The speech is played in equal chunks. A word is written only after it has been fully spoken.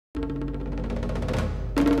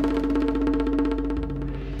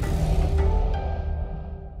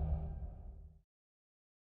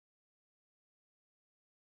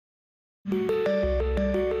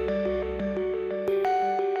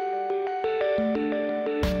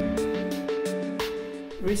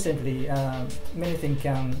Recently, many things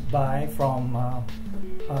can buy from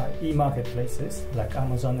e-marketplaces like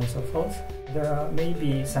Amazon and so forth. There may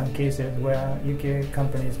be some cases where UK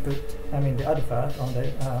companies put, the advert on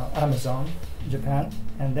the Amazon Japan,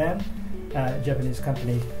 and then Japanese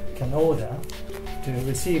company can order to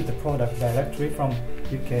receive the product directly from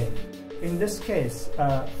UK. In this case,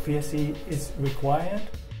 PSE is required.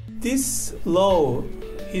 This law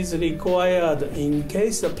is required in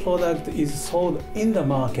case the product is sold in the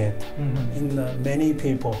market, in many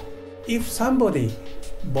people. If somebody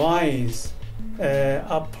buys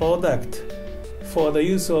a product for the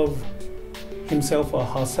use of himself or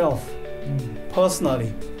herself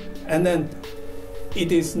personally, and then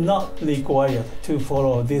it is not required to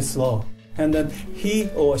follow this law, and then he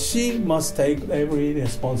or she must take every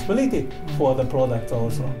responsibility for the product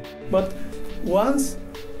also. But once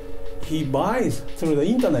he buys through the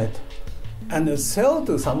internet and sell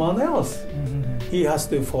to someone else, he has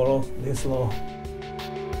to follow this law.